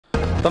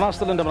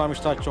ተናስተል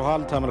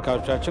እንደምናምሽታችኋል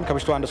ተመልካቾቻችን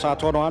ከምሽቱ 1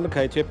 ሰዓት ሆኗል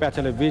ከኢትዮጵያ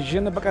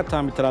ቴሌቪዥን በቀጥታ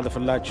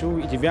የሚተላለፍላችሁ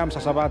ኢቲቪ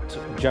 57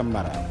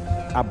 ጀመረ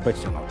አበይት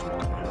ዜናዎች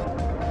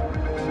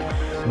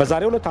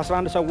በዛሬው ዕለት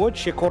 11 ሰዎች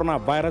የኮሮና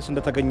ቫይረስ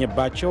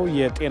እንደተገኘባቸው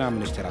የጤና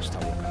ሚኒስቴር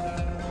አስታወቀ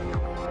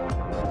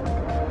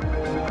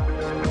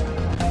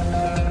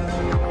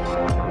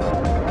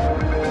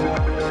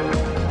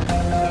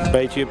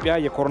በኢትዮጵያ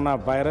የኮሮና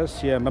ቫይረስ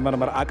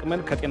የመመርመር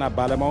አቅምን ከጤና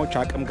ባለሙያዎች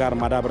አቅም ጋር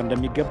ማዳበር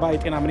እንደሚገባ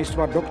የጤና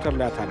ሚኒስትሯ ዶክተር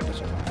ሊያ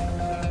ታደሰ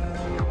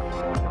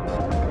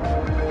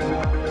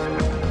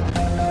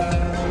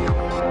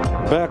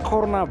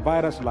በኮሮና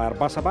ቫይረስ ላይ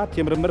 47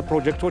 የምርምር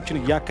ፕሮጀክቶችን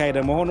እያካሄደ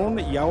መሆኑን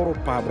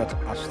የአውሮፓ ህብረት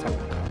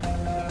አስታወቀ።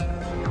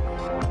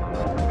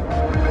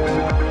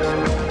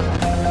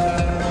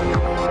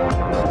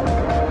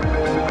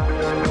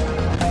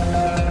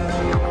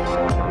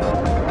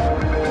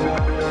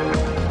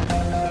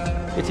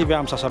 ኢቲቪ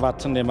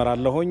 57ን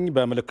የመራለሁኝ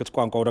በምልክት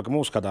ቋንቋው ደግሞ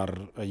እስከዳር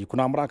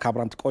ይኩን አምራ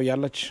ካብራን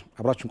ትቆያለች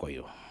አብራችን ቆዩ።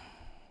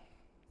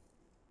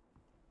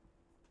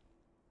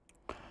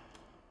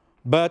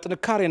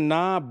 በጥንካሬና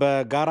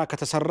በጋራ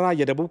ከተሰራ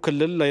የደቡብ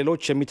ክልል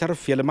ለሌሎች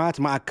የሚተርፍ የልማት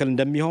ማዕከል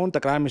እንደሚሆን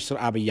ጠቅላይ ሚኒስትር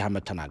አብይ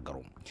አህመድ ተናገሩ።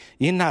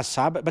 ይህን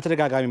ሐሳብ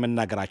በተደጋጋሚ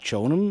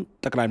መናገራቸውንም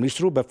ጠቅላይ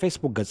ሚኒስትሩ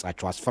በፌስቡክ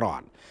ገጻቸው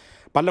አስፍረዋል።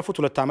 ባለፉት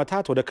 2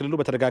 ዓመታት ወደ ክልሉ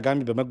በተደጋጋሚ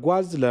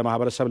በመጓዝ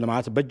ለማህበረሰብ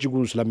ልማት በእጅጉ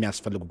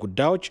ስለሚያስፈልጉ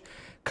ጉዳዮች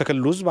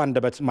ከክልሉ ህዝብ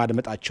አንደበት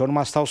ማድመጣቸውን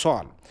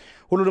ማስታውሰዋል።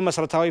 ሁሉንም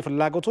መሰረታዊ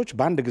ፍላጎቶች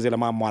በአንድ ጊዜ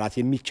ለማሟላት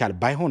የሚቻል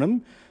ባይሆንም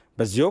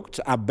በዚህ ወቅት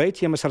አበይት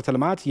የመሰረተ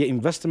ልማት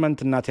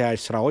የኢንቨስትመንትና ተያያዥ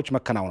ስራዎች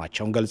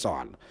መከናወናቸውን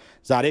ገልጸዋል።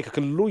 ዛሬ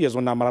ከክልሉ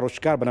የዞን አመራሮች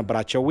ጋር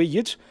በነበራቸው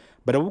ውይይት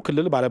በደቡብ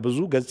ክልል ባለብዙ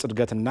ገጽ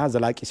እድገትና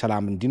ዘላቂ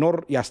ሰላም እንዲኖር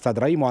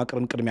የአስተዳደራዊ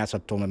መዋቅርን ቅድሚያ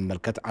ሰጥቶ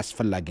መመልከት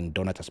አስፈላጊ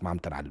እንደሆነ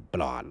ተስማምተናል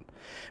ብለዋል።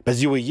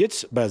 በዚህ ውይይት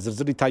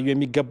በዝርዝር ሊታዩ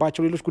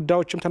የሚገባቸው ሌሎች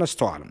ጉዳዮችም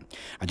ተነስተዋል።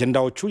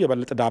 አጀንዳዎቹ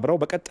የበለጠ ዳብረው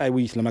በቀጣይ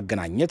ውይይት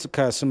ለመገናኘት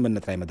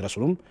ከስምምነት ላይ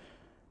መድረሱንም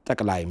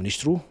ጠቅላይ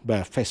ሚኒስትሩ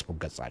በፌስቡክ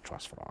ገጻቸው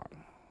አስፍረዋል።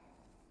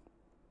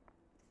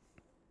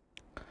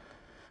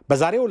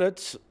 በዛሬው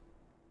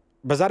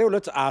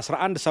ዕለት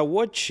 11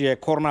 ሰዎች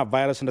የኮሮና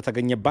ቫይረስ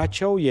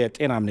እንደተገኘባቸው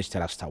የጤና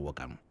ሚኒስቴር አስታወቀ።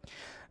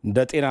 እንደ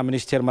ጤና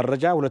ሚኒስቴር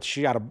መረጃ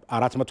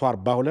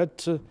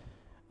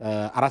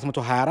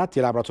 2424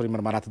 የላቦራቶሪ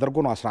ምርመራ ተደርጎ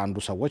ነው 11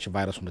 ሰዎች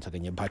ቫይረሱ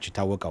እንደተገኘባቸው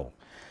የታወቀው።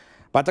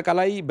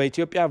 በአጠቃላይ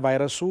በኢትዮጵያ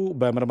ቫይረሱ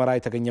በምርመራ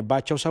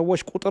የተገኘባቸው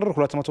ሰዎች ቁጥር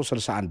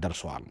 261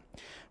 ደርሰዋል።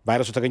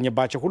 ቫይረሱ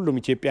የተገኘባቸው ሁሉም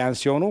ኢትዮጵያውያን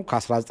ሲሆኑ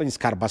ከ19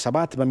 እስከ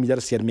 47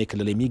 በሚደርስ የእድሜ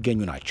ክልል የሚገኙ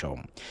ናቸው።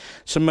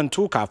 8ቱ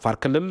ከአፋር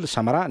ክልል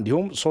ሰመራ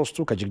እንዲሁም 3ቱ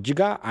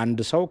ከጅግጅጋ፣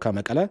 1 ሰው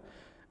ከመቀለ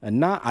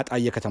እና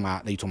አጣየ ከተማ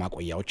ለይቶ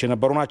ማቆያዎች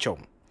የነበሩ ናቸው።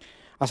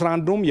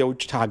 11ዱም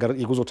የውጭ ሀገር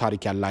የጉዞ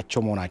ታሪክ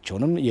ያላቸው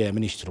መሆናቸውንም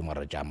የሚኒስትሩ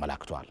መረጃ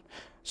አመላክቷል።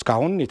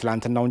 እስካሁን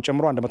የትላንትናውን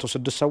ጨምሮ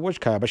 106 ሰዎች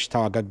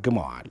ከበሽታው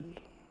አገግመዋል።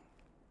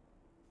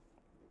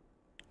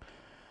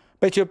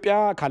 በኢትዮጵያ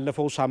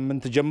ካለፈው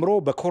ሳምንት ጀምሮ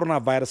በኮሮና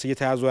ቫይረስ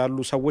እየተያዙ ያሉ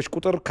ሰዎች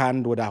ቁጥር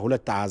ከ1 ወደ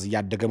 2 አሃዝ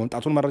እያደገ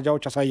መምጣቱን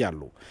መረጃዎች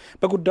ያሳያሉ።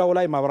 በጉዳዩ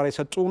ላይ ማብራሪያ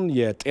የሰጡን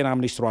የጤና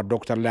ሚኒስትሯ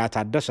ዶክተር ሊያ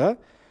ታደሰ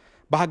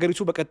በሀገሪቱ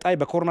በቀጣይ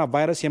በኮሮና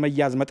ቫይረስ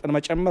የመያዝ መጠን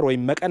መጨመር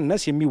ወይም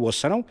መቀነስ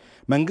የሚወሰነው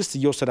መንግስት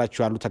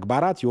እየወሰዳቸው ያሉ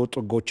ተግባራት የወጡ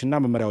ህጎችና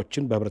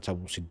መመሪያዎችን በህብረተሰቡ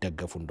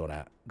ሲደገፉ እንደሆነ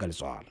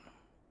ገልጸዋል።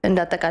 እንደ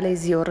አጠቃላይ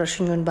እዚህ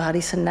ወረርሽኙን ባህሪ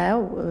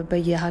ስናየው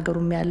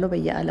በየሀገሩም ያለው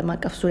በየዓለም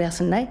አቀፍ ዙሪያ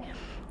ስናይ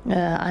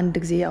አንድ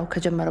ጊዜ ያው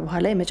ከጀመረ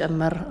በኋላ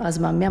የመጨመር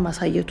አዝማሚያ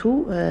ማሳየቱ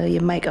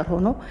የማይቀር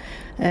ሆኖ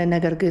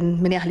ነገር ግን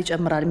ምን ያህል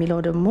ይጨምራል የሚለው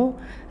ደግሞ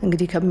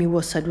እንግዲህ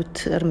ከሚወሰዱት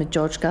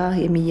እርምጃዎች ጋር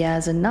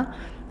የሚያያዝና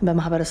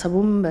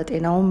በማህበረሰቡም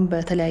በጤናውም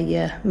በተለያየ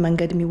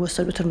መንገድ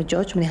የሚወሰዱት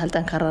እርምጃዎች ምን ያህል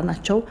ጠንካራ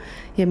ናቸው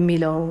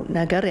የሚለው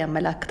ነገር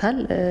ያመላክታል።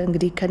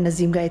 እንግዲህ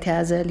ከነዚህም ጋር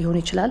የተያያዘ ሊሆን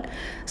ይችላል።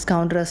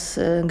 እስካሁን ድረስ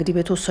እንግዲህ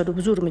በተወሰዱ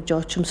ብዙ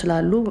እርምጃዎችም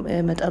ስላሉ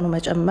መጠኑ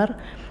መጨመር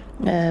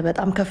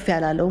በጣም ከፍ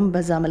ያላለውም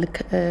በዛ መልክ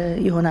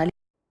ይሆናል።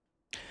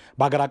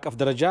 በአገር አቀፍ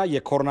ደረጃ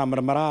የኮሮና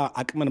ምርመራ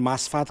አቅምን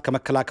ማስፋት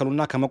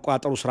ከመከላከሉና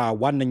ከመቆጣጠሩ ስራ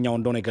ዋነኛው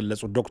እንደሆነ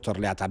የገለጹት ዶክተር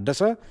ሊያ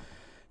ታደሰ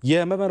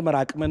የመመርመር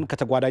አቅምን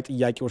ከተጓዳኝ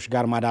ጥያቄዎች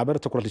ጋር ማዳበር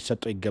ትኩረት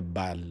ሊሰጠው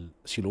ይገባል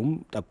ሲሉም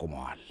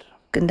ጠቁመዋል።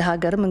 እንደ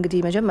ሀገርም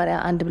እንግዲህ መጀመሪያ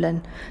አንድ ብለን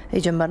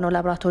የጀመርነው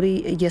ላቦራቶሪ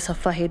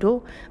እየሰፋ ሄዶ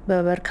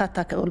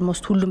በበርካታ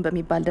ኦልሞስት ሁሉም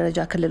በሚባል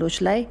ደረጃ ክልሎች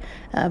ላይ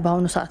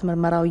በአሁኑ ሰዓት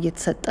ምርመራው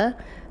እየተሰጠ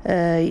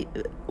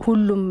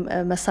ሁሉም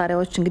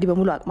መሳሪያዎች እንግዲህ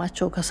በሙሉ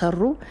አቅማቸው ከሰሩ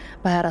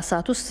በ24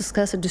 ሰዓት ውስጥ እስከ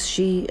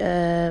 6000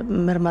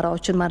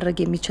 ምርመራዎችን ማድረግ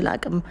የሚችል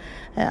አቅም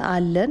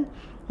አለን።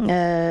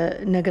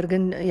 ነገር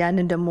ግን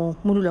ያንን ደግሞ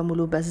ሙሉ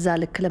ለሙሉ በዛ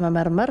ልክ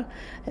ለመመርመር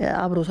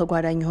አብሮ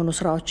ተጓዳኝ የሆኑ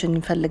ስራዎችን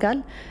ይፈልጋል።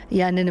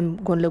 ያንንም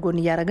ጎን ለጎን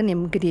ያያረግን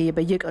እንግዲህ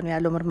በየቀኑ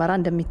ያለው ምርመራ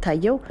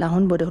እንደሚታየው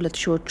አሁን ወደ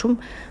 2000ዎቹም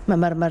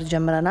መመርመር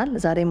ጀምረናል።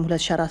 ዛሬም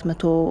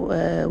 2400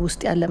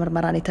 ውስጥ ያለ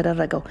ምርመራ ነው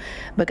የተደረገው።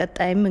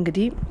 በቀጣይም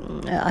እንግዲህ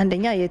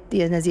አንደኛ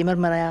የነዚህ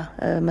ምርመራ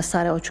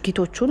መሳሪያዎቹ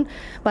ኪቶቹን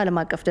በዓለም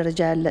አቀፍ ደረጃ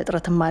ያለ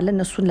ጥረትም አለ።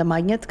 እነሱን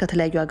ለማግኘት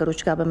ከተለያዩ ሀገሮች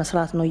ጋር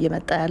በመስራት ነው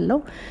እየመጣ ያለው።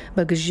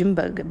 በግዥም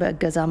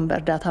በእገዛም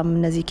በእርዳታም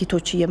እነዚህ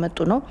ኪቶች እየመጡ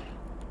ነው።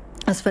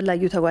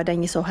 አስፈላጊው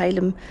ተጓዳኝ ሰው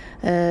ኃይልም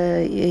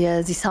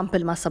የዚህ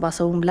ሳምፕል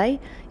ማሰባሰቡም ላይ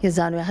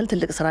የዛኑ ያህል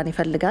ትልቅ ስራን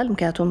ይፈልጋል።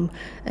 ምክንያቱም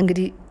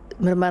እንግዲህ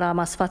ምርመራ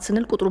ማስፋት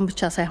ስንል ቁጥሩን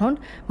ብቻ ሳይሆን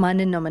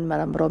ማንን ነው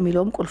የምንመረምረው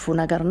የሚለውም ቁልፉ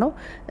ነገር ነው።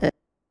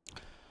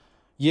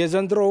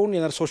 የዘንድሮውን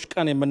የነርሶች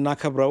ቀን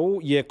የምናከብረው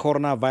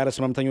የኮሮና ቫይረስ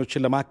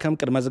ህመምተኞችን ለማከም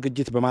ቅድመ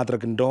ዝግጅት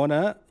በማድረግ እንደሆነ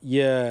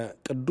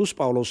የቅዱስ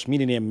ጳውሎስ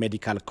ሚሊኒየም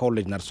ሜዲካል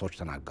ኮሌጅ ነርሶች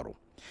ተናገሩ።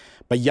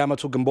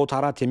 በየዓመቱ ግንቦት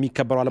 4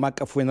 የሚከበረው ዓለም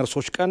አቀፉ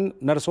የነርሶች ቀን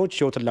ነርሶች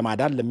ህይወትን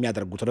ለማዳን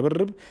ለሚያደርጉት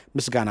ርብርብ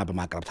ምስጋና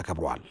በማቅረብ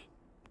ተከብሯል።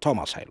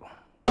 ቶማስ ኃይሉ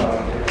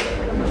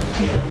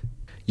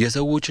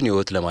የሰዎችን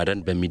ህይወት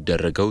ለማዳን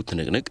በሚደረገው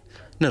ትንቅንቅ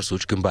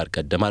ነርሶች ግንባር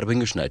ቀደም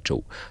አርበኞች ናቸው።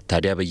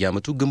 ታዲያ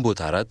በየዓመቱ ግንቦት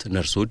 4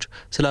 ነርሶች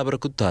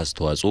ስላበረከቱት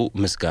አስተዋጽኦ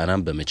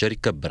ምስጋናን በመቸር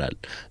ይከበራል።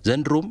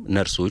 ዘንድሮም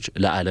ነርሶች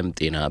ለዓለም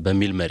ጤና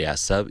በሚል መሪ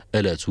ሐሳብ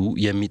ዕለቱ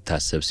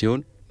የሚታሰብ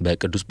ሲሆን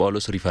በቅዱስ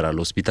ጳውሎስ ሪፈራል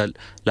ሆስፒታል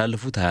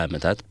ላለፉት 20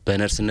 ዓመታት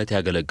በነርስነት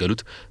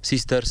ያገለገሉት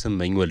ሲስተር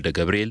ስመኝ ወልደ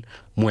ገብርኤል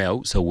ሙያው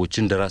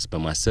ሰዎችን ደራስ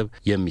በማሰብ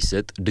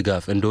የሚሰጥ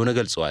ድጋፍ እንደሆነ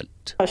ገልጸዋል።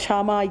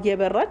 ሻማ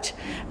እየበራች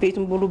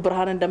ቤቱን ሙሉ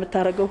ብርሃን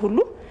እንደምታረገው ሁሉ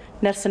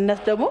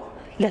ነርስነት ደግሞ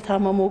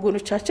ለታመሙ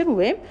ወገኖቻችን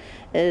ወይም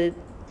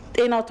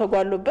ጤናው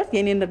ተጓሎበት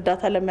የኔን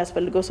እርዳታ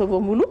ለሚያስፈልገው ሰው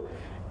በሙሉ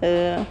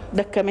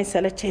ደከመኝ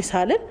ሰለቸኝ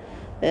ሳልን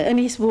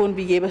እኔስ ብሆን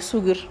ብዬ በሱ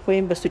ግር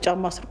ወይም በሱ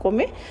ጫማ ስር ቆሜ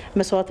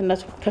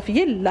መስዋዕትነት ከፍዬ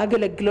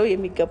ላገለግለው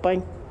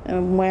የሚገባኝ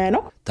ሙያ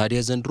ነው። ታዲያ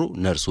ዘንድሮ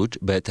ነርሶች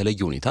በተለየ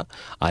ሁኔታ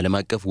ዓለም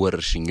አቀፍ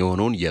ወረርሽኝ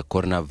የሆነውን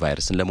የኮሮና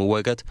ቫይረስን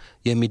ለመዋጋት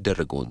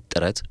የሚደረገውን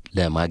ጥረት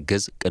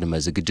ለማገዝ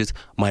ቅድመ ዝግጅት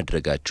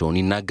ማድረጋቸውን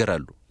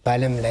ይናገራሉ።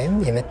 በዓለም ላይም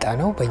የመጣ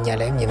ነው በእኛ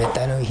ላይም የመጣ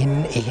ነው።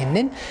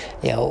 ይሄንን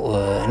ያው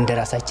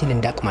እንደራሳችን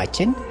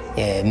እንዳቅማችን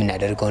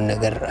የምናደርገውን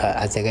ነገር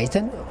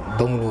አዘጋጅተን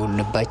በሙሉ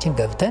ልባችን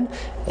ገብተን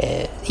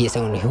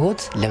የሰውን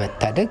ህይወት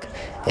ለመታደግ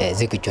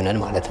ዝግጁ ነን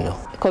ማለት ነው።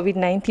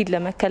 ኮቪድ-19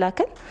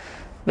 ለመከላከል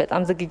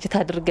በጣም ዝግጅት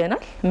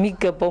አድርገናል።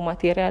 የሚገባው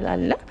ማቴሪያል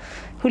አለ።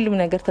 ሁሉም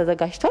ነገር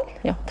ተዘጋጅቷል።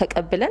 ያው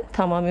ተቀብለን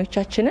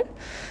ታማሚዎቻችንን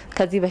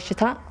ከዚህ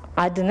በሽታ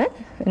አድነን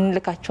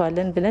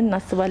እንልካቸዋለን ብለን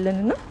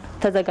እናስባለንና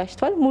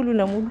ተዘጋጅቷል። ሙሉ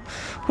ለሙሉ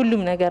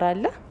ሁሉም ነገር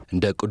አለ።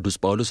 እንደ ቅዱስ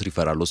ጳውሎስ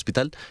ሪፈራል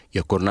ሆስፒታል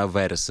የኮሮና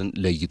ቫይረስን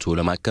ለይቶ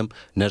ለማከም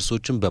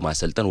ነርሶችን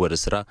በማሰልጠን ወደ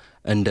ስራ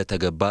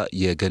እንደተገባ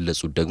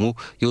የገለጹት ደግሞ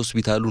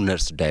የሆስፒታሉ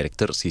ነርስ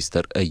ዳይሬክተር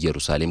ሲስተር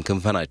ኢየሩሳሌም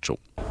ክንፈ ናቸው።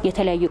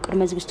 የተለያዩ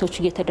ቅድመ ዝግጅቶች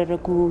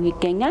እየተደረጉ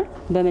ይገኛል።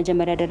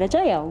 በመጀመሪያ ደረጃ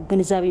ያው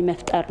ግንዛቤ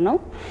መፍጠር ነው።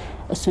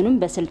 እሱንም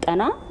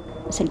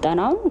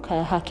ስልጠናውን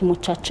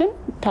ከሐኪሞቻችን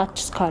ታች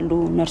እስካሉ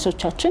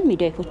ነርሶቻችን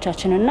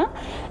ሚድዋይፎቻችንና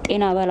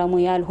ጤና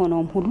ባለሙያ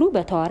ያልሆነውም ሁሉ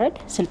በተዋረድ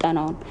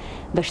ስልጠናውን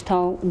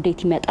በሽታው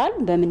እንዴት ይመጣል፣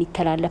 በምን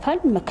ይተላለፋል፣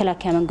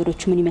 መከላከያ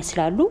መንገዶች ምን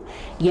ይመስላሉ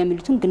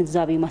የሚሉትን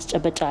ግንዛቤ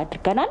ማስጨበጫ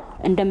አድርገናል።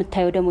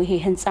 እንደምታየው ደግሞ ይሄ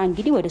ህንጻ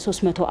እንግዲህ ወደ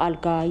 300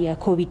 አልጋ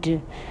የኮቪድ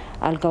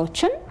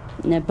አልጋዎችን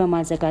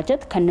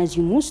በማዘጋጀት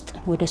ከነዚህም ውስጥ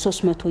ወደ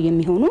 300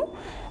 የሚሆኑ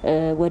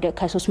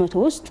ከ300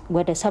 ውስጥ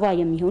ወደ 70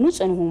 የሚሆኑ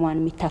ጽኑ ህሙማን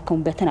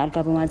የሚታከሙበትን አልጋ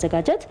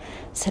በማዘጋጀት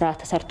ስራ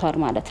ተሰርቷል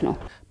ማለት ነው።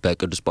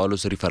 በቅዱስ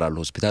ጳውሎስ ሪፈራል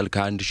ሆስፒታል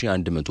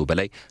ከ1100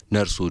 በላይ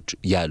ነርሶች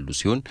ያሉ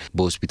ሲሆን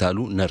በሆስፒታሉ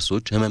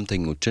ነርሶች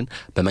ህመምተኞችን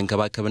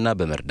በመንከባከብና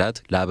በመርዳት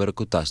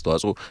ላበረከቱት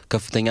አስተዋጽኦ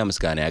ከፍተኛ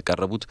ምስጋና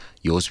ያቀረቡት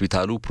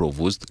የሆስፒታሉ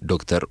ፕሮቮስት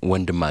ዶክተር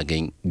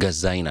ወንድማገኝ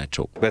ገዛይ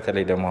ናቸው።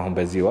 በተለይ ደግሞ አሁን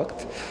በዚህ ወቅት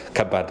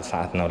ከባድ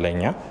ሰዓት ነው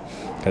ለኛ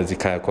ከዚህ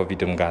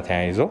ከኮቪድም ጋር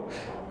ተያይዞ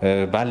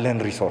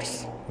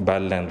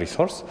ባለን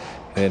ሪሶርስ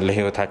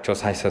ለህይወታቸው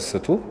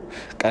ሳይሰስቱ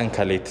ቀን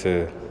ከሌት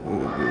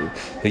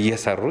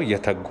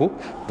እየተጉ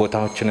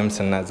ቦታዎችንም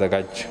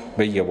ስናዘጋጅ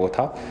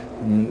በየቦታው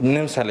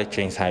ምንም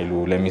ሰለቸኝ ሳይሉ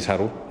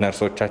ለሚሰሩ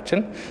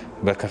ነርሶቻችን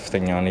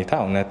በከፍተኛ ሁኔታ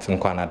እውነት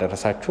እንኳን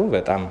አደረሳችሁ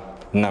በጣም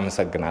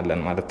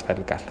እናመሰግናለን ማለት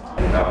ፈልጋለሁ።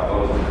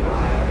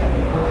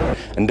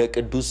 እንደ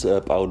ቅዱስ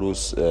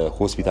ጳውሎስ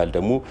ሆስፒታል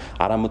ደግሞ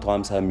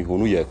 450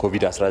 የሚሆኑ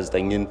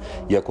የኮቪድ-19ን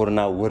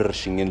የኮሮና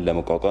ወረርሽኝን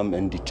ለመቋቋም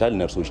እንዲቻል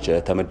ነርሶች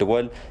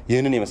ተመድበዋል።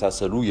 ይህንን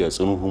የመሳሰሉ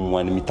የጽኑ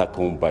ህሙማን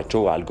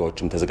የሚታከሙባቸው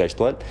አልጋዎችም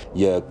ተዘጋጅተዋል።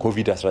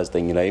 የኮቪድ-19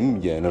 ላይም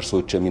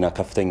የነርሶች ሚና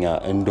ከፍተኛ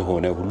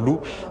እንደሆነ ሁሉ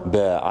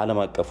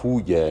በዓለም አቀፉ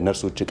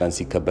የነርሶች ቀን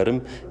ሲከበርም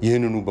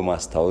ይህንኑ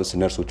በማስታወስ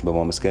ነርሶችን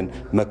በማመስገን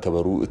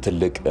መከበሩ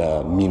ትልቅ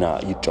ሚና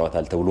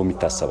ይጫወታል ተብሎም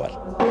ይታሰባል።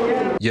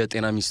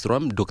 የጤና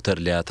ሚኒስትሯም ዶክተር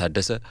ሊያ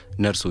ታደሰ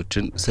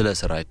ነርሶችን ስለ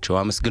ስራቸው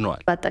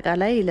አመስግነዋል።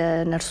 በአጠቃላይ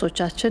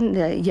ለነርሶቻችን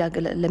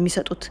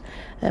ለሚሰጡት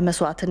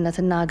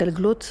መስዋዕትነትና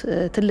አገልግሎት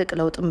ትልቅ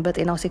ለውጥም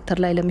በጤናው ሴክተር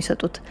ላይ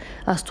ለሚሰጡት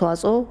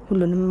አስተዋጽኦ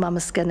ሁሉንም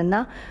ማመስገንና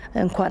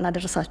እንኳን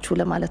አደረሳችሁ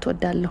ለማለት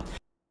ወዳለሁ።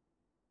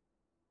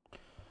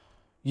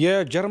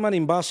 የጀርመን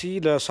ኤምባሲ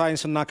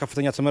ለሳይንስና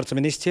ከፍተኛ ትምህርት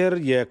ሚኒስቴር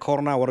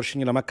የኮሮና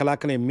ወረርሽኝ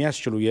ለመከላከል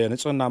የሚያስችሉ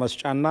የንጽህና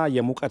መስጫና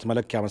የሙቀት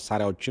መለኪያ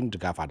መሳሪያዎችን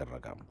ድጋፍ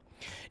አደረገ።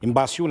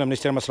 ኤምባሲው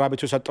ለሚኒስቴር መስሪያ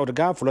ቤቱ የሰጠው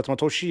ድጋፍ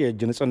 200,000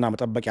 የእጅ ንጽህና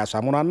መጠበቂያ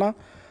ሳሙናና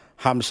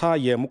 50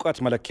 የሙቀት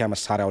መለኪያ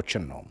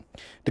መሳሪያዎችን ነው።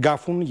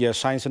 ድጋፉን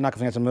የሳይንስና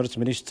ከፍተኛ ትምህርት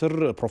ሚኒስትር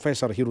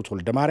ፕሮፌሰር ሂሩት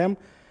ወልደማርያም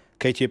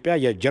ከኢትዮጵያ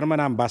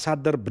የጀርመን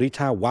አምባሳደር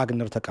ብሪታ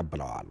ዋግነር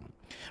ተቀብለዋል።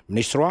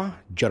 ሚኒስትሯ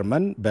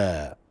ጀርመን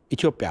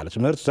በኢትዮጵያ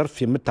ለትምህርት ዘርፍ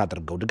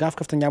የምታደርገው ድጋፍ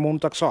ከፍተኛ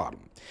መሆኑን ጠቅሰዋል።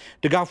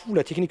 ድጋፉ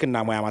ለቴክኒክና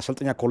ሙያ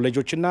ማሰልጠኛ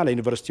ኮሌጆችና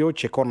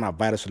ለዩኒቨርሲቲዎች የኮሮና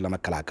ቫይረስን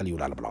ለመከላከል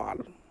ይውላል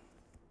ብለዋል።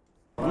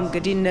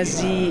 እንግዲህ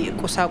እነዚህ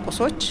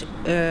ቁሳቁሶች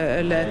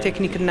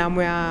ለቴክኒክና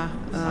ሙያ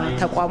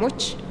ተቋሞች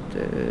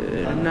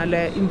እና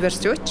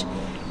ለዩኒቨርሲቲዎች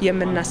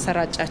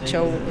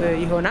የምናሰራጫቸው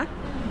ይሆናል።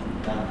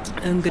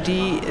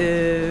 እንግዲህ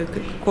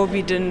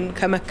ኮቪድን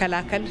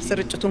ከመከላከል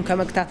ስርጭቱን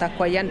ከመግታት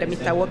አኳያ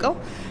እንደሚታወቀው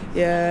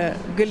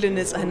የግል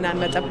ንጽህናን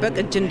መጠበቅ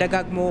እጅን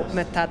ደጋግሞ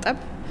መታጠብ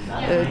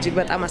እጅግ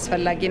በጣም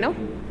አስፈላጊ ነው።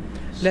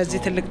 ለዚህ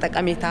ትልቅ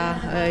ጠቀሜታ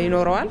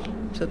ይኖረዋል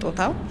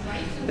ስጦታው።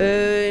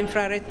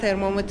 ኢንፍራሬድ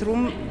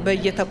ቴርሞሜትሩም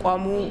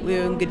በየተቋሙ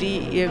እንግዲህ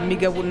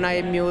የሚገቡና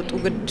የሚወጡ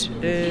ግድ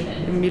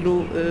የሚሉ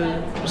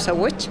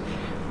ሰዎች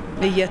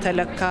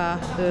እየተለካ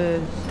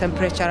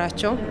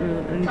ቴምፕሬቸራቸው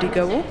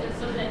እንዲገቡ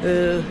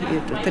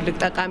ትልቅ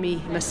ጠቃሚ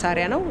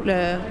መሳሪያ ነው።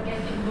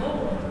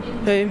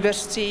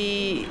 ለዩኒቨርሲቲ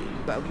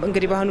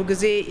እንግዲህ በአሁኑ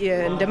ጊዜ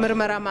እንደ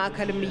ምርመራ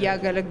ማዕከልም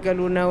እያገለገሉ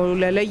ነው።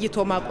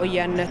 ለለይቶ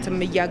ማቆያነትም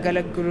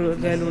እያገለገሉ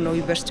ነው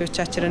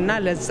ዩኒቨርሲቲዎቻችንና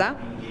ለዛ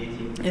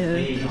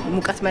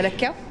ሙቀት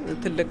መለኪያው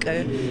ትልቅ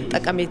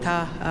ጠቀሜታ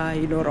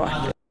ይኖረዋል።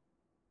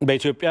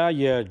 በኢትዮጵያ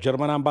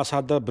የጀርመን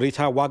አምባሳደር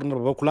ብሪታ ዋግነር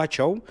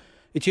በበኩላቸው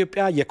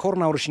ኢትዮጵያ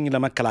የኮሮና ወረርሽኝን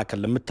ለመከላከል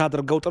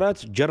ለምታደርገው ጥረት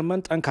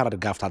ጀርመን ጠንካራ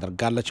ድጋፍ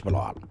ታደርጋለች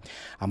ብለዋል።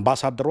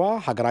 አምባሳደሯ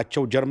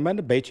ሀገራቸው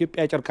ጀርመን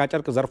በኢትዮጵያ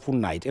የጨርቃጨርቅ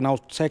ዘርፉና የጤናው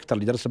ሴክተር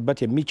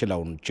ሊደርስበት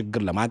የሚችለውን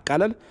ችግር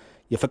ለማቃለል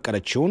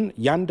የፈቀደችውን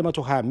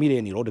የ120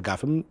 ሚሊዮን ዩሮ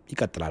ድጋፍም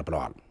ይቀጥላል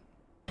ብለዋል።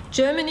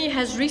 Germany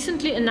has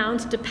recently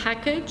announced a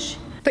package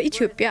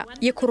በኢትዮጵያ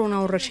የኮሮና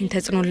ወረርሽኝ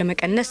ተጽዕኖን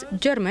ለመቀነስ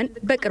ጀርመን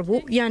በቅርቡ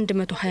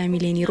የ120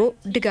 ሚሊዮን ዩሮ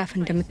ድጋፍ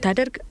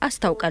እንደምታደርግ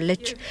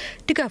አስታውቃለች።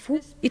 ድጋፉ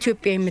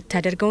ኢትዮጵያ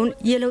የምታደርገውን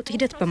የለውጥ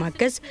ሂደት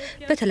በማገዝ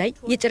በተለይ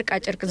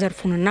የጨርቃጨርቅ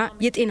ዘርፉንና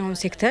የጤናውን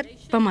ሴክተር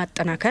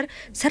በማጠናከር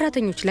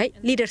ሰራተኞች ላይ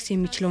ሊደርስ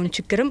የሚችለውን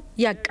ችግርም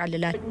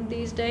ያቃልላል።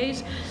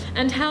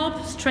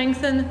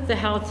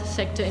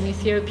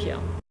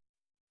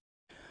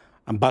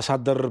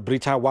 አምባሳደር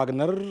ብሪታ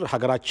ዋግነር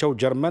ሀገራቸው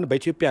ጀርመን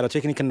በኢትዮጵያ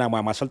ለቴክኒክና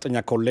ሙያ ማሰልጠኛ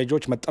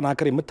ኮሌጆች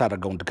መጠናከር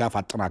የምታደርገውን ድጋፍ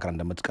አጠናክራ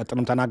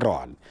እንደምትቀጥልም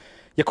ተናግረዋል።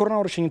 የኮሮና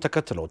ወረርሽኝን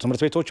ተከትሎ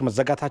ትምህርት ቤቶች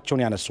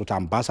መዘጋታቸውን ያነሱት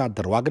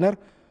አምባሳደር ዋግነር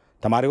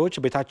ተማሪዎች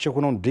ቤታቸው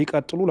ሆነው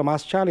እንዲቀጥሉ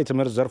ለማስቻል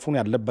የትምህርት ዘርፉን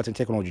ያለበትን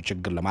ቴክኖሎጂ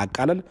ችግር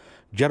ለማቃለል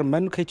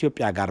ጀርመን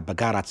ከኢትዮጵያ ጋር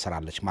በጋራ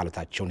ትሰራለች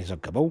ማለታቸውን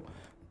የዘገበው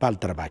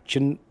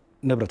ባልደረባችን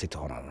ንብረት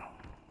የተሆነ ነው።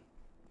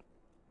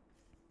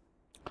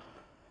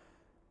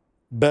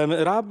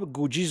 በምዕራብ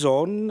ጉጂ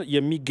ዞን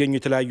የሚገኙ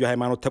የተለያዩ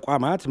ሃይማኖት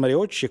ተቋማት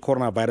መሪዎች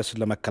የኮሮና ቫይረስን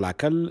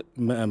ለመከላከል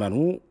ምዕመኑ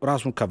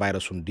ራሱን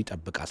ከቫይረሱ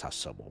እንዲጠብቅ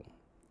አሳሰቡ።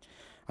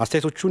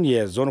 አስተያየቶቹን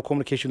የዞን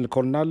ኮሙኒኬሽን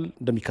ልኮልናል፣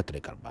 እንደሚከተለው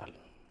ይቀርባል።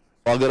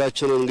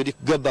 ሀገራችን እንግዲህ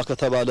ገባ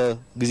ከተባለ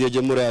ጊዜ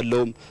ጀምሮ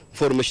ያለው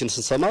ኢንፎርሜሽን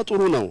ስንሰማ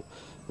ጥሩ ነው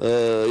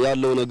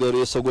ያለው ነገር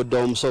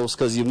የሰጎዳውም ሰው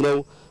እስከዚህም ነው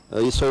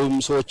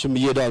ሰዎችም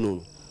እየዳኑ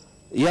ነው።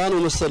 ያ ነው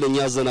መሰለኝ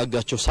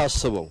ያዘናጋቸው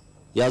ሳስበው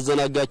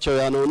ያዘናጋቸው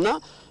ያ ነውና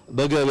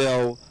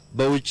በገበያው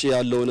በውጭ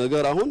ያለው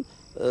ነገር አሁን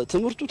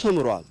ትምርቱ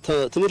ተምሯል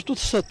ትምርቱ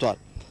ተሰጥቷል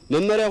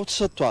መመሪያው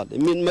ተሰጥቷል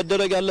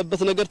መደረግ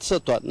ያለበት ነገር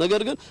ተሰጥቷል።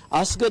 ነገር ግን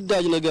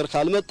አስገዳጅ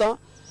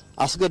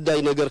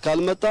ነገር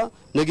ካልመጣ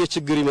ነገ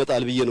ችግር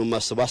ይመጣል ብዬ ነው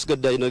ማስበው።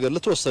 አስገዳጅ ነገር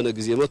ለተወሰነ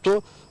ጊዜ መጥቶ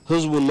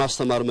ህዝቡን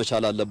ማስተማር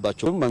መቻል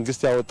አለባቸው።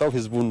 መንግስት ያወጣው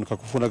ህዝቡን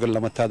ከክፉ ነገር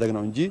ለመታደግ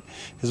ነው እንጂ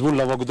ህዝቡን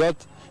ለመጉዳት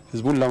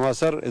ህዝቡን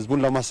ለማሰር ህዝቡን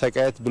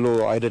ለማሰቃየት ብሎ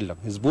አይደለም።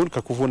 ህዝቡን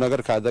ከክፉ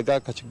ነገር ከአደጋ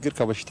ከችግር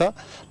ከበሽታ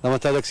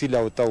ለመታደግ ሲል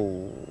ያወጣው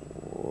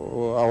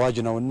አዋጅ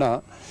ነውና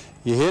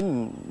ይሄን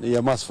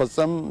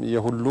የማስፈጸም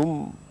የሁሉም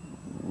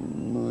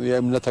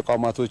የእምነት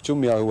ተቋማቶችም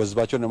ያው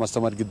ህዝባቸውን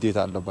የማስተማር ግዴታ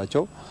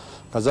አለባቸው።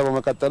 ከዛ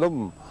በመቀጠልም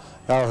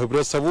ያው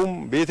ህብረተሰቡም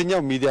በየትኛው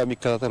ሚዲያ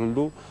የሚከታተል ሁሉ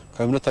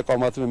ከእምነት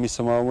ተቋማትም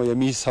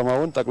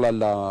የሚሰማውን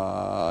ጠቅላላ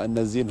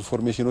እነዚህ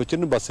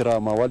ኢንፎርሜሽኖችን በስራ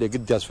ማዋል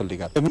የግድ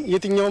ያስፈልጋል።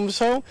 የትኛውም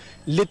ሰው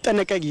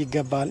ሊጠነቀቅ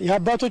ይገባል።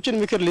 የአባቶችን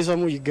ምክር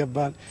ሊሰሙ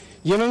ይገባል።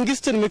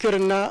 የመንግስትን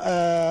ምክርና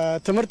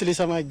ትምህርት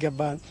ሊሰማ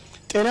ይገባል።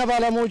 ጤና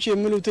ባለሙያዎች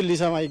የሚሉትን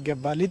ሊሰማ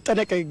ይገባል፣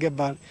 ሊጠነቀቅ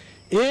ይገባል።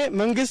 ይሄ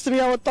መንግስትም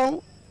ያወጣው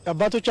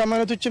አባቶች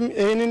አማነቶችም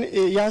ይሄንን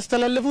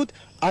ያስተላልፉት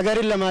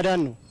አገርን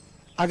ለማዳን ነው።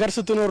 አገር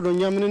ስትኖር ነው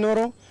እኛ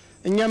የምንኖረው።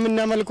 እኛ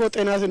የምናመልከው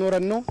ጤና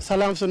ሲኖረን ነው፣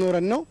 ሰላም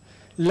ሲኖረን ነው።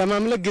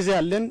 ለማምለክ ጊዜ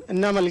አለን፣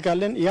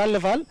 እናመልካለን፣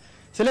 ያልፋል።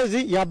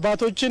 ስለዚህ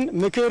የአባቶችን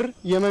ምክር፣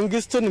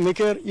 የመንግስትን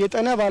ምክር፣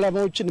 የጤና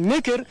ባለሙያዎችን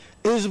ምክር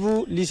ህዝቡ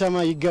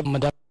ሊሰማ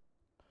ይገባል።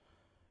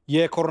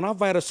 የኮሮና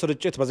ቫይረስ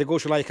ስርጭት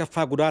በዜጎች ላይ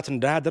ከፋ ጉዳት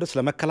እንዳያደርስ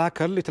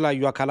ለመከላከል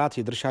የተለያዩ አካላት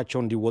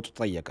የድርሻቸውን እንዲወጡ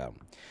ጠየቀ።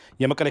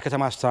 የመቀሌ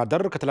ከተማ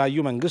አስተዳደር ከተለያዩ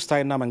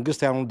መንግስታዊና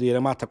መንግስታዊ ያልሆኑ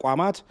የልማት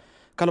ተቋማት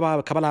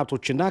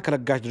ከባለሀብቶችና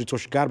ከለጋሽ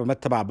ድርጅቶች ጋር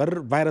በመተባበር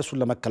ቫይረሱን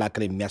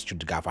ለመከላከል የሚያስችል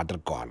ድጋፍ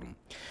አድርገዋል።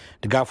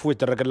 ድጋፉ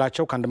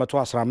የተደረገላቸው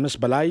ከ115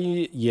 በላይ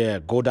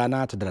የጎዳና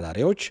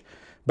ተዳዳሪዎች፣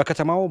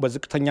 በከተማው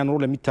በዝቅተኛ ኑሮ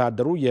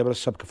ለሚተዳደሩ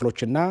የህብረተሰብ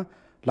ክፍሎችና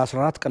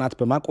ለ14 ቀናት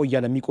በማቆያ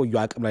ለሚቆዩ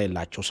አቅም ላይ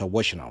ያላቸው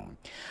ሰዎች ነው።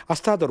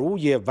 አስተዳደሩ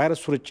የቫይረስ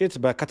ስርጭት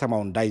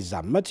በከተማው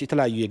እንዳይዛመት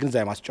የተለያዩ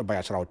የግንዛቤ ማስጨበጫ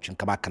ስራዎችን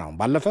ከማከናወን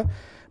ባለፈ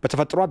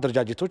በተፈጥሮ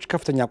አደረጃጀቶች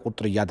ከፍተኛ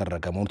ቁጥጥር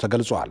እያደረገ መሆኑ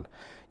ተገልጿል።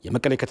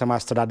 የመቀሌ ከተማ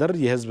አስተዳደር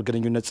የህዝብ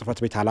ግንኙነት ጽህፈት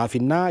ቤት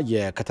ኃላፊና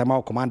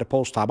የከተማው ኮማንድ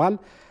ፖስት አባል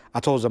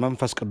አቶ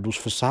ዘመንፈስ ቅዱስ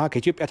ፍስሐ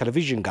ከኢትዮጵያ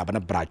ቴሌቪዥን ጋር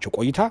በነበራቸው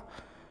ቆይታ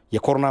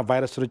የኮሮና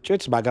ቫይረስ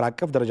ስርጭት በአገር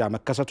አቀፍ ደረጃ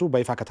መከሰቱ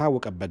በይፋ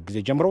ከታወቀበት ጊዜ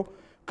ጀምሮ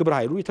ግብረ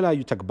ኃይሉ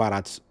የተለያዩ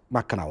ተግባራት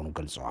ማከናወኑ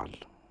ገልጸዋል።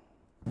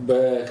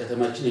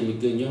 በከተማችን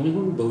የሚገኘው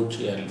ይሁን በውጭ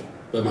ያለው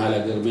በመሃል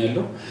ሀገርም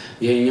ያለው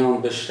ይሄኛውን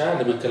በሽታ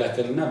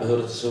ለመከላከልና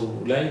በህብረተሰቡ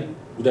ላይ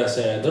ጉዳት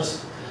ሳያደርስ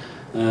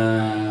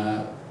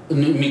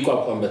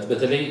የሚቋቋምበት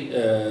በተለይ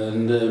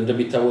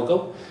እንደሚታወቀው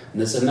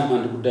ንጽህናም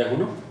አንድ ጉዳይ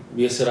ሆኖ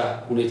የሥራ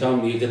ሁኔታውን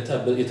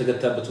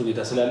የተገታበት ሁኔታ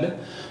ስላለ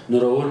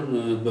ኑሮውን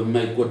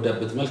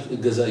በማይጎዳበት መልክ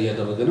እገዛ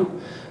እያደረገ ነው።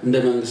 እንደ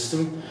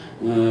መንግስትም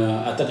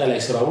አጠቃላይ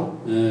ስራውን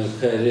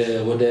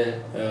ወደ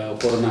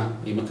ኮሮና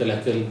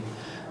የመከላከል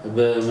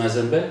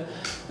በማዘንበል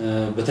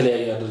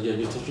በተለያዩ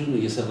አደረጃጀቶችን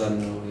እየሰራን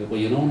ነው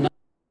የቆየነው።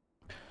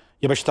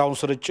 የበሽታውን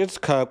ስርጭት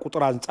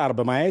ከቁጥር አንጻር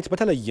በማየት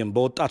በተለይም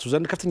በወጣቱ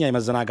ዘንድ ከፍተኛ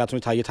የመዘናጋት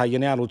ሁኔታ እየታየ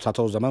ነው ያሉት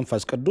አቶ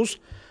ዘመንፈስ ቅዱስ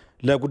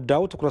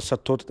ለጉዳዩ ትኩረት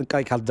ሰጥቶ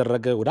ጥንቃቄ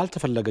ካልተደረገ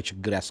ወዳልተፈለገ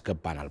ችግር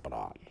ያስገባናል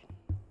ብለዋል።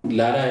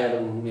 ላላ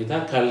ያለው ሁኔታ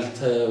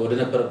ወደ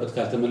ነበረበት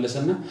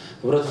ካልተመለሰና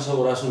ህብረተሰቡ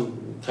ራሱን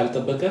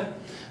ካልጠበቀ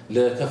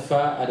ለከፋ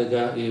አደጋ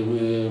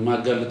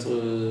ማጋለጥ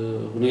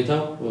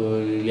ሁኔታው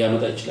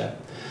ሊያመጣ ይችላል።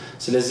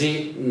 ስለዚህ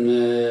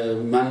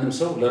ማንም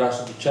ሰው ለራሱ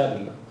ብቻ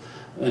አይደለም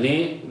እኔ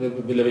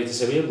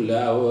ለቤተሰቤም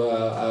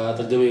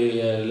ለአጠገቤ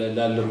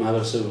ላለ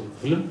ማህበረሰብ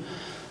ክፍልም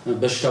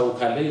በሽታው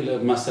ካለ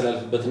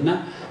ማስተላለፍበትና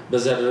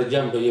በዛ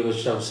ደረጃም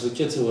በየበሽታው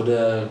ስርጭት ወደ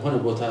ሆነ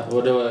ቦታ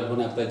ወደ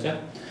ሆነ አቅጣጫ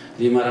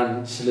ሊመራን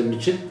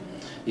ስለሚችል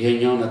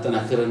ይሄኛውን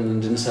አጠናክረን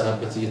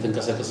እንድንሰራበት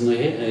እየተንቀሳቀስን ነው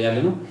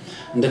ያለነው።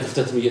 እንደ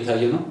ክፍተትም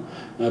እየታየ ነው።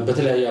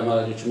 በተለያዩ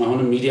አማራጮች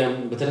አሁንም ሚዲያም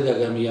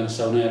በተደጋጋሚ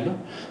ያነሳው ነው ያለው።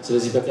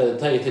 ስለዚህ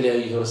በቀጥታ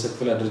የተለያዩ ህብረተሰብ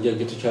ክፍል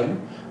አደረጃጀቶች አሉ።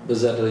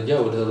 በዛ ደረጃ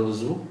ወደ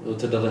ህዝቡ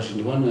ተደራሽ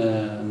እንዲሆን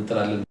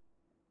እንጥራለን።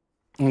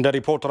 እንደ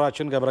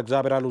ሪፖርተራችን ገብረ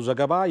እግዚአብሔር ያሉ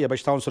ዘገባ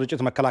የበሽታውን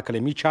ስርጭት መከላከል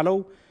የሚቻለው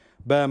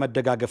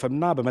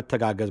በመደጋገፍና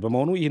በመተጋገዝ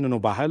በመሆኑ ይህንኑ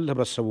ባህል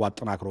ህብረተሰቡ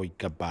አጠናክሮ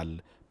ይገባል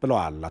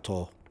ብለዋል አቶ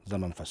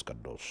ዘመንፈስ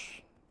ቅዱስ።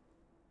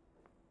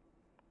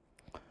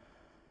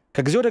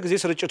 ከጊዜ ወደ ጊዜ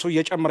ስርጭቱ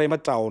እየጨመረ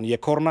የመጣውን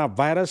የኮሮና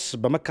ቫይረስ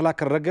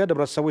በመከላከል ረገድ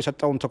ህብረተሰቡ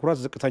የሰጠውን ትኩረት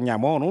ዝቅተኛ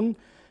መሆኑን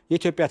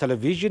የኢትዮጵያ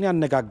ቴሌቪዥን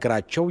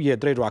ያነጋገራቸው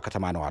የድሬዳዋ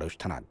ከተማ ነዋሪዎች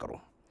ተናገሩ።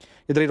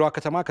 የድሬዳዋ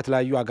ከተማ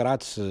ከተለያዩ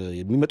ሀገራት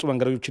የሚመጡ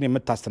መንገደኞችን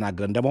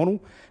የምታስተናግድ እንደመሆኑ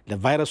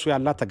ለቫይረሱ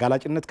ያላት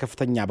ተጋላጭነት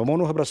ከፍተኛ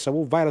በመሆኑ ህብረተሰቡ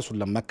ቫይረሱን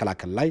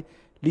ለመከላከል ላይ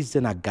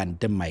ሊዘናጋ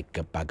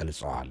እንደማይገባ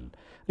ገልጸዋል።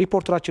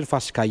 ሪፖርተራችን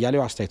ፋሲካ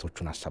አያሌው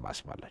አስተያየቶቹን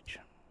አሰባስባለች።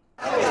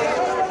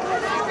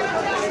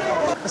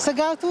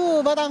 ስጋቱ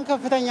በጣም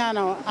ከፍተኛ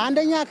ነው።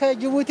 አንደኛ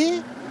ከጅቡቲ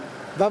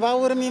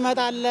በባቡርም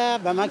ይመጣል፣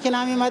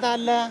 በመኪናም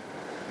ይመጣል።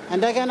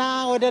 እንደገና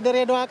ወደ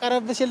ድሬዳዋ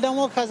ቀረብ ሲል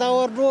ደግሞ ከዛ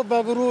ወርዶ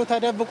በእግሩ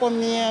ተደብቆ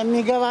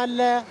የሚገባል።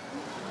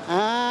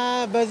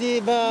 በዚህ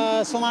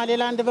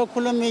በሶማሌላንድ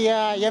በኩልም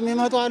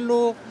የሚመጡ አሉ።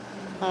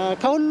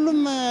 ከሁሉም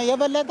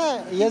የበለጠ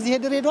የዚህ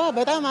ድሬዳዋ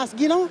በጣም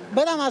አስጊ ነው፣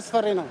 በጣም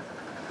አስፈሪ ነው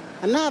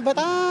እና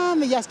በጣም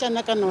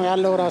እያስጨነቀን ነው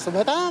ያለው። ራሱ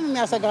በጣም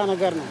የሚያሰጋ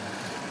ነገር ነው።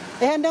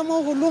 ይሄን ደግሞ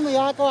ሁሉም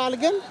ያውቀዋል፣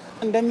 ግን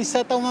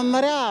እንደሚሰጠው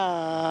መመሪያ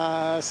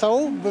ሰው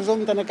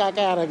ብዙም ጥንቃቄ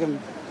አያደርግም።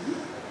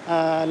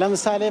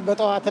 ለምሳሌ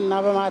በጠዋትና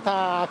በማታ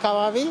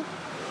አካባቢ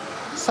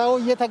ሰው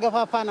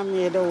እየተገፋፋ ነው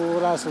የሚሄደው፣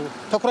 ራሱ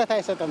ትኩረት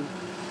አይሰጥም።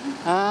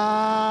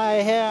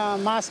 ይሄ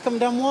ማስክም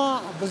ደግሞ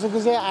ብዙ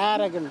ጊዜ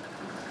አያደርግም።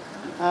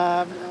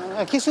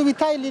 ኪሱ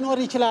ቢታይ ሊኖር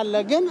ይችላል፣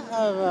 ግን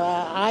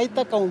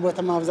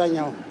አይጠቀሙበትም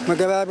አብዛኛው።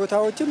 መገበያ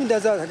ቦታዎችም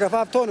እንደዛ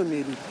ተገፋፍቶ ነው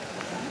የሚሄዱት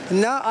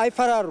እና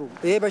አይፈራሩ።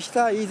 ይሄ በሽታ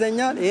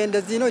ይዘኛል፣ ይሄ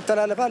እንደዚህ ነው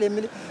ይተላለፋል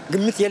የሚል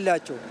ግምት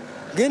የላቸው፣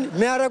 ግን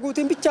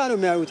የሚያረጉትን ብቻ ነው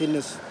የሚያዩት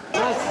እነሱ።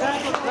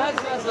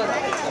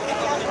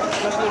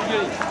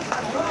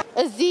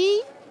 እዚህ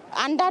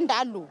አንዳንድ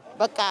አሉ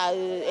በቃ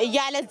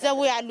እያለዘቡ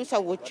ያሉ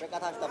ሰዎች፣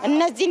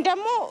 እነዚህን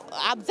ደግሞ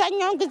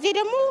አብዛኛውን ጊዜ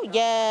ደግሞ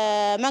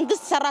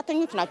የመንግስት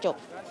ሰራተኞች ናቸው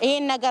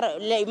ይሄን ነገር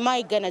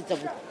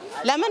የማይገነዘቡ።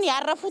 ለምን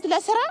ያረፉት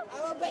ለስራ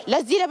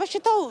ለዚህ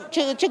ለበሽታው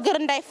ችግር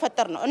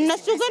እንዳይፈጠር ነው።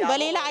 እነሱ ግን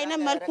በሌላ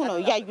አይነት መልኩ ነው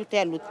ያዩት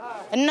ያሉት።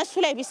 እነሱ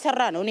ላይ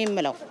ቢሰራ ነው እኔ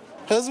የምለው።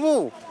 ህዝቡ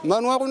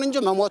መኖሩን እንጂ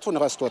መሞቱን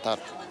ረስቶታል።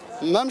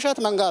 መምሸት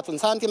መንጋቱን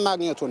ሳንቲም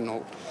ማግኘቱን ነው።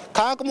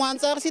 ከአቅሙ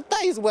አንጻር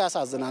ሲታይ ህዝቡ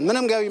ያሳዝናል።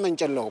 ምንም ገቢ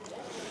ምንጭ የለውም።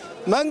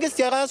 መንግስት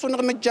የራሱን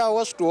እርምጃ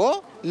ወስዶ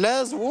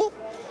ለህዝቡ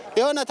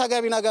የሆነ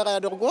ተገቢ ነገር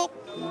አድርጎ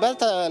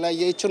በተለይ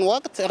ይችን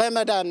ወቅት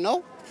ረመዳን ነው፣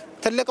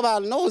 ትልቅ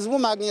በዓል ነው። ህዝቡ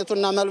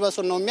ማግኘቱና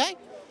መልበሱን ነው የሚያይ።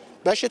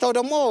 በሽታው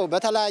ደግሞ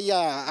በተለያየ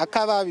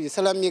አካባቢ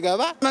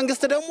ስለሚገባ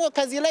መንግስት ደግሞ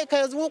ከዚህ ላይ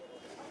ከህዝቡ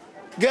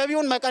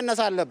ገቢውን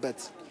መቀነስ አለበት።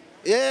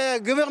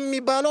 የግብር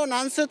የሚባለውን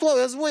አንስቶ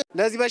ህዝቡ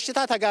ለዚህ በሽታ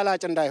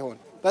ተጋላጭ እንዳይሆን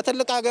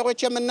በትልቅ ሀገሮች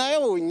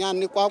የምናየው እኛ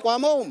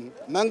እንቋቋመው፣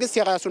 መንግስት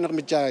የራሱን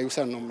እርምጃ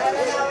ይውሰድ ነው።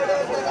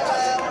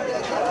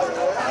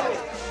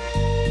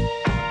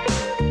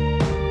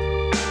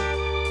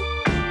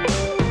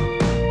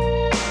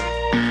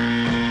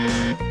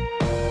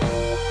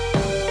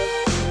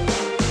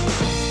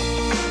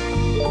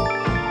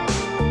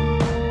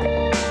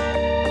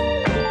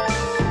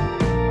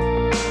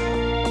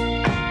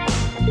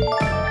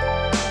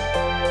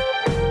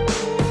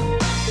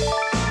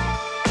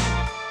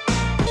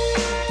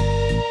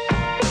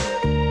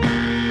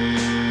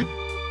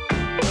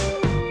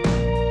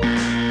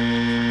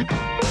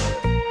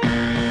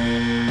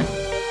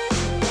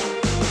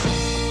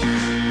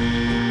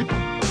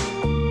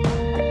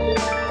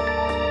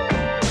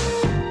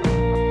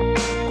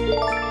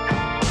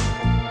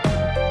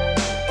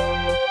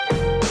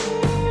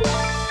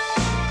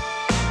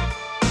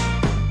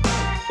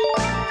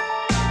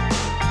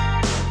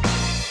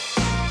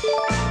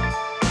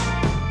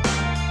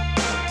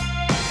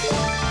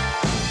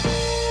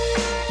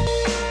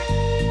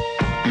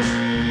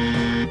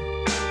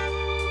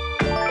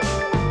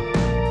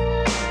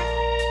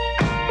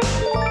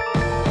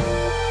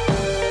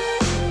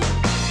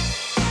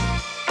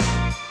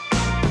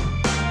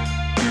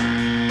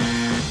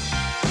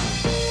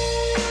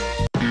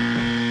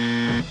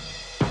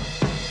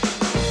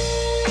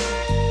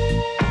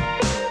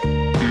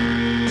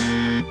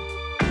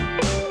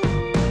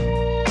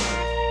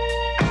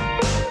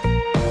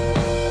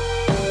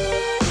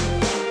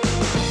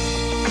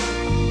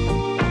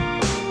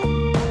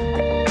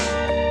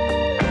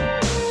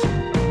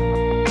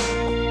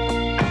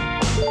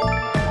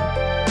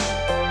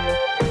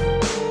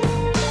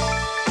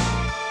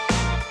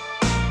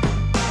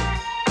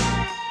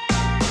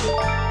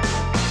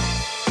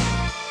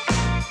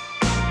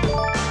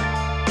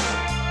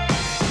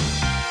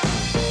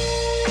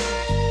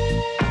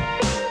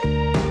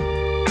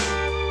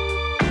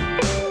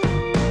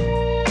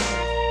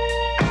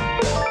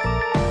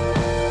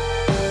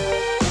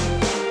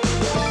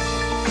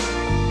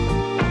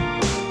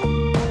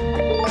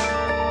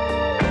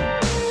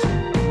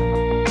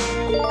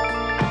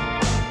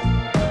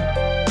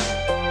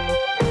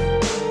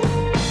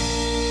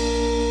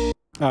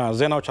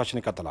 ዜናዎቻችን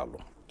ይቀጥላሉ።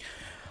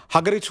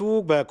 ሀገሪቱ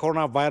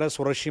በኮሮና ቫይረስ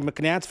ወረርሽኝ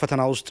ምክንያት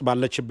ፈተና ውስጥ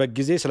ባለችበት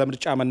ጊዜ ስለ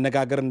ምርጫ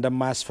መነጋገር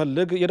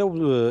እንደማያስፈልግ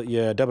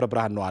የደብረ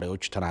ብርሃን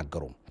ነዋሪዎች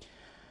ተናገሩ።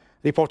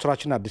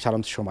 ሪፖርተራችን አዲስ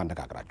ዓለም ተሾማ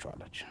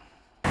አነጋግራቸዋለች።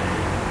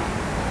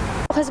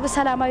 ህዝብ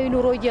ሰላማዊ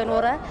ኑሮ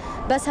እየኖረ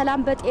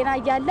በሰላም በጤና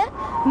እያለ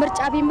ምርጫ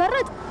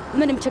ቢመረጥ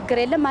ምንም ችግር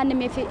የለም፣ ማንም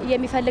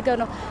የሚፈልገው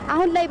ነው።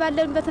 አሁን ላይ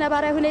ባለንበት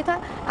ነባራዊ ሁኔታ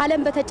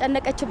ዓለም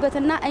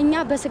በተጨነቀችበትና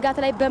እኛ በስጋት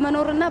ላይ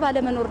በመኖርና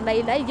ባለመኖር ላይ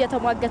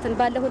እየተሟገትን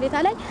ባለ ሁኔታ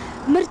ላይ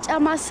ምርጫ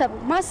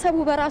ማሰቡ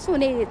በራሱ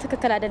እኔ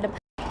ትክክል አይደለም።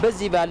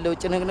 በዚህ ባለው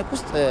ጭንቅንቅ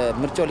ውስጥ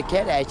ምርጫው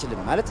ሊካሄድ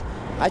አይችልም ማለት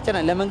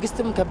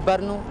ለመንግስትም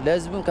ከባድ ነው፣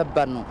 ለህዝብም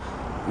ከባድ ነው።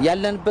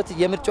 ያለንበት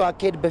የምርጫው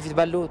አካሄድ በፊት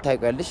ባለው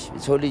ታይቋለሽ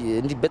ሰው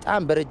እንዲህ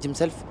በጣም በረጅም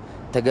ሰልፍ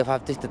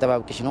ተገፋፍተሽ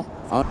ተጠባብቀሽ ነው።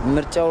 አሁን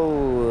ምርጫው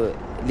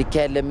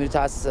ሊካሄድ ለሚሉት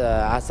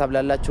ሐሳብ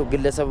ላላቸው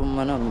ግለሰብም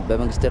ሆነ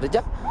በመንግስት ደረጃ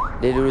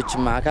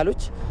ለሌሎችም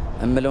አካሎች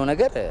እምለው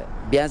ነገር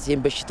ቢያንስ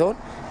ይሄን በሽታውን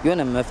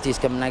የሆነ መፍትሄ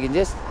እስከምናገኝ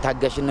ድረስ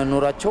ታጋሽነት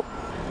ኖራቸው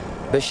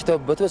በሽታው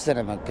በተወሰነ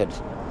መንገድ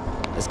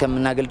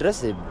እስከምናገል ድረስ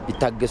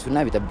ቢታገሱና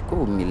ቢጠብቁ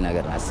የሚል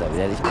ነገር ሐሳብ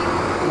ያለች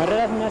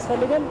መረዳት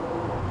የሚያስፈልገን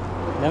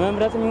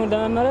ለመምረጥም ይሁን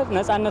ለመመረጥ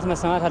ነፃነት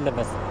መሰማት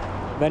አለበት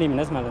በእኔ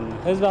እምነት ማለት ነው።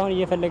 ህዝብ አሁን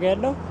እየፈለገ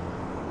ያለው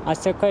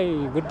አስቸኳይ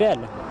ጉዳይ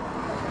አለ።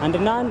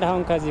 አንድና አንድ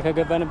አሁን ከዚህ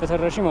ከገባንበት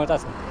ወረርሽኝ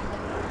መውጣት ነው።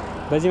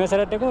 በዚህ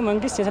መሰረት ደግሞ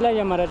መንግስት የተለያዩ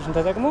አማራጮችን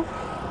ተጠቅሞ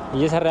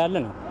እየሰራ ያለ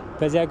ነው።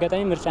 በዚህ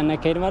አጋጣሚ ምርጫ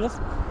እናካሄድ ማለት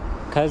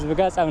ከህዝብ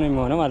ጋር ጻብ ነው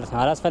የሚሆነው ማለት ነው።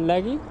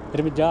 አላስፈላጊ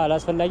እርምጃ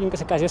አላስፈላጊ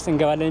እንቅስቃሴ ውስጥ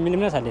እንገባለን የሚል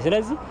እምነት አለ።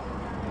 ስለዚህ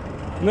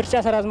ምርጫ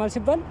ተራዝሟል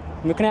ሲባል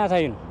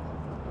ምክንያታዊ ነው።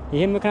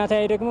 ይሄን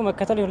ምክንያታዊ ደግሞ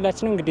መከተል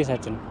ሁላችንም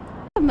ግዴታችን ነው።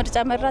 ምርጫ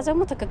መራዘሙ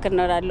ትክክል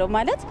ነው ያለው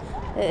ማለት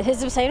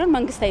ህዝብ ሳይኖር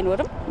መንግስት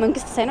አይኖርም፣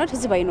 መንግስት ሳይኖር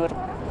ህዝብ አይኖርም።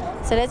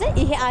 ስለዚህ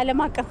ይሄ ዓለም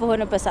አቀፍ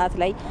በሆነበት ሰዓት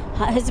ላይ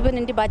ህዝብን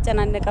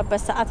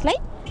እንዲባጨናነቀበት ሰዓት ላይ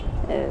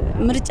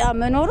ምርጫ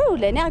መኖሩ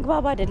ለኔ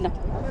አግባብ አይደለም።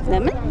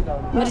 ለምን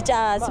ምርጫ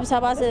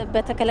ስብሰባ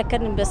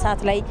በተከለከልንበት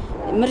ሰዓት ላይ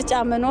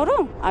ምርጫ መኖሩ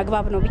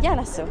አግባብ ነው ብዬ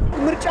አላስብም።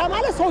 ምርጫ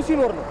ማለት ሰው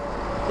ሲኖር ነው።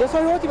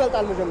 የሰው ህይወት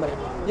ይበልጣል። መጀመሪያ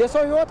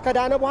የሰው ህይወት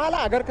ከዳነ በኋላ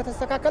አገር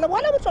ከተስተካከለ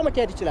በኋላ ምርጫው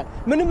መካሄድ ይችላል።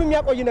 ምንም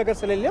የሚያቆይ ነገር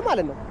ስለሌለ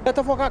ማለት ነው።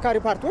 ለተፎካካሪ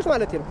ፓርቲዎች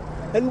ማለት ነው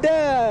እንደ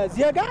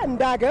ዜጋ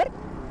እንደ ሀገር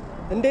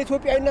እንደ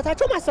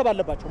ኢትዮጵያዊነታቸው ማሰብ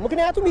አለባቸው።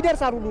 ምክንያቱም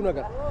ይደርሳል ሁሉ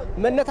ነገር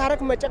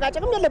መነታረክ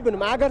መጨቃጨቅም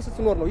የለብንም። ሀገር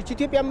ስትኖር ነው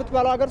ኢትዮጵያ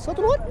የምትባለው ሀገር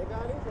ስትኖር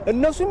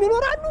እነሱም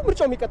ይኖራሉ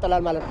ምርጫውም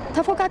ይቀጥላል ማለት ነው።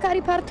 ተፎካካሪ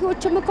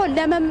ፓርቲዎችም እኮ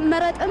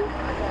ለመመረጥም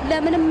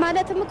ለምንም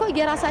ማለትም እኮ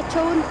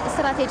የራሳቸውን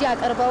ስትራቴጂ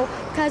አቀርበው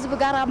ከህዝብ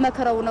ጋር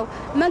መከረው ነው።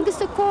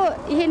 መንግስት እኮ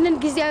ይሄንን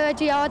ጊዜያዊ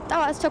አዋጅ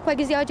ያወጣው አስቸኳይ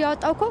ጊዜያዊ አዋጅ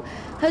ያወጣው እኮ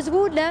ህዝቡ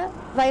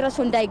ለቫይረሱ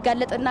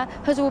እንዳይጋለጥና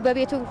ህዝቡ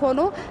በቤቱ ሆኖ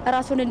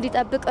ራሱን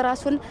እንዲጠብቅ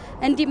ራሱን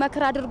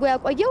እንዲመክር አድርጎ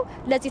ያቆየው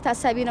ለዚህ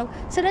ታሳቢ ነው።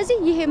 ስለዚህ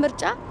ይሄ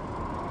ምርጫ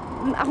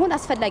አሁን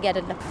አስፈላጊ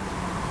አይደለም።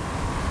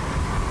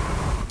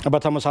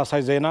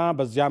 በተመሳሳይ ዜና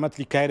በዚህ ዓመት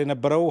ሊካሄድ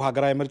የነበረው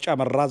ሀገራዊ ምርጫ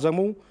መራዘሙ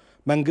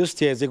መንግስት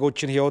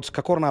የዜጎችን ህይወት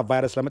ከኮሮና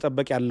ቫይረስ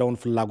ለመጠበቅ ያለውን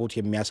ፍላጎት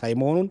የሚያሳይ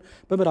መሆኑን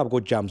በምዕራብ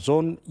ጎጃም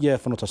ዞን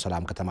የፍኖተ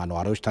ሰላም ከተማ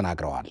ነዋሪዎች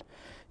ተናግረዋል።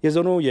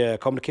 የዞኑ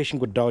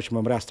የኮሙኒኬሽን ጉዳዮች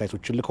መምሪያ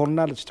አስተያየቶችን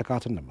ልኮልናል።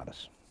 ተከታትለን እንመለስ።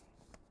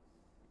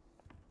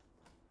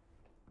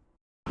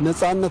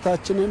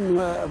 ነፃነታችንን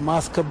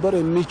ማስከበር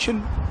የሚችል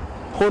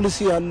ፖሊሲ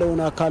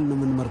ያለውን አካል ነው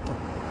የምንመርጠው።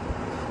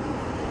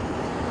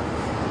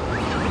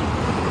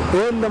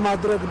 ይህን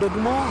ለማድረግ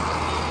ደግሞ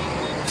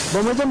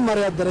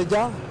በመጀመሪያ ደረጃ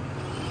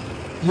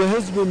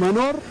የህዝብ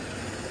መኖር፣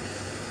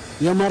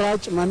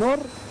 የመራጭ መኖር፣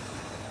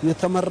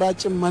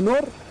 የተመራጭ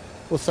መኖር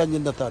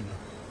ወሳኝነት አለው።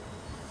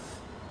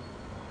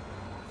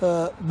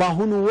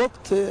 በአሁኑ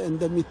ወቅት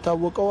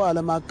እንደሚታወቀው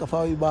ዓለም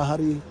አቀፋዊ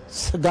ባህሪ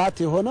ስጋት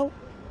የሆነው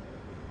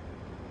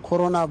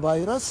ኮሮና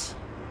ቫይረስ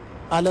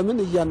ዓለምን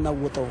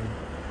እያናወጠው ነው፣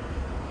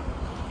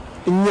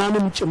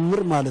 እኛንም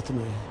ጭምር ማለት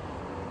ነው።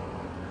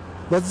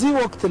 በዚህ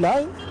ወቅት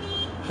ላይ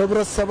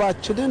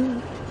ህብረተሰባችንን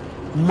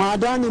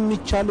ማዳን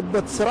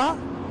የሚቻልበት ስራ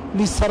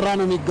ሊሰራ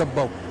ነው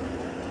የሚገባው።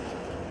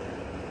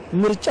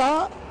 ምርጫ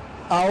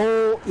አዎ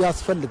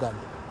ያስፈልጋል።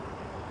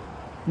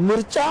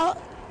 ምርጫ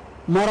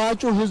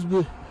መራጩ ህዝብ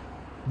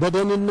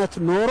በደህንነት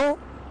ኖሮ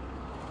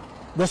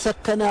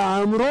በሰከነ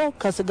አእምሮ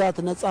ከስጋት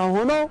ነፃ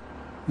ሆኖ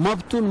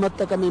መብቱን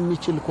መጠቀም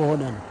የሚችል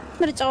ከሆነ ነው።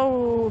 ምርጫው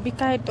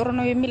ቢካሄድ ጥሩ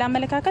ነው የሚል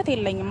አመለካከት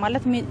የለኝም።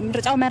 ማለት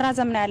ምርጫው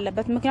መራዘም ነው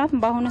ያለበት።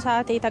 ምክንያቱም በአሁኑ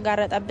ሰዓት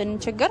የተጋረጠብን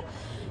ችግር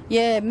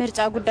የምርጫ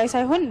ጉዳይ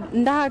ሳይሆን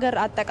እንደ ሀገር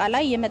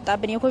አጠቃላይ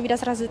የመጣብን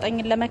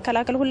የኮቪድ-19ን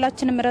ለመከላከል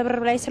ሁላችንም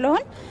ርብርብ ላይ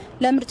ስለሆን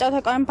ለምርጫው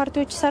ተቃዋሚ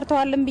ፓርቲዎች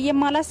ሰርተዋልን ብዬ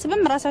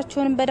ማላስብም፣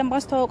 ራሳቸውንም በደንብ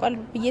አስተዋውቀዋል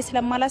ብዬ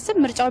ስለማላስብ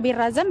ምርጫው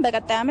ቢራዘም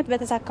በቀጣይ ዓመት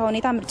በተሳካ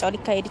ሁኔታ ምርጫው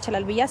ሊካሄድ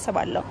ይችላል ብዬ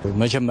አስባለሁ።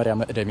 መጀመሪያ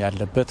መቅደም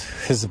ያለበት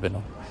ህዝብ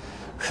ነው።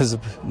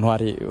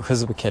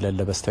 ህዝብ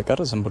ከሌለ በስተቀር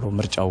ዝም ብሎ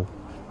ምርጫው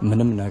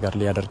ምንም ነገር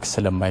ሊያደርግ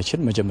ስለማይችል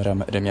መጀመሪያ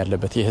መቅደም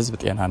ያለበት የህዝብ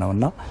ጤና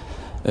ነውና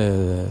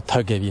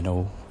ተገቢ ነው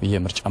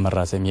የምርጫ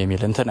መራዘም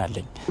የሚል እንትን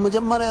አለኝ።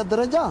 መጀመሪያ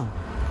ደረጃ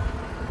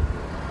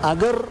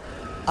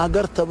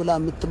አገር ተብላ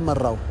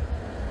የምትመራው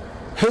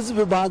ህዝብ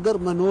በአገር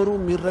መኖሩ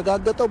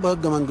የሚረጋገጠው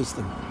በህገ መንግስት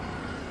ነው።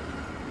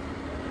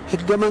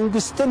 ህገ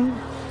መንግስትን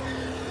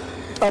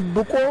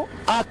ጠብቆ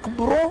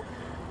አክብሮ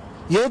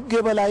የህግ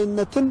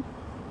የበላይነትን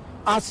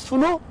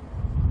አስፍኖ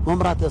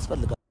መምራት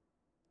ያስፈልጋል።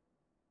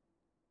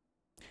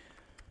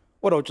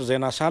 ወደ ውጭ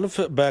ዜና ሳልፍ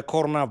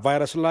በኮሮና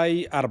ቫይረስ ላይ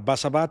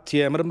 47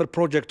 የምርምር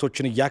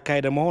ፕሮጀክቶችን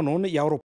እያካሄደ መሆኑን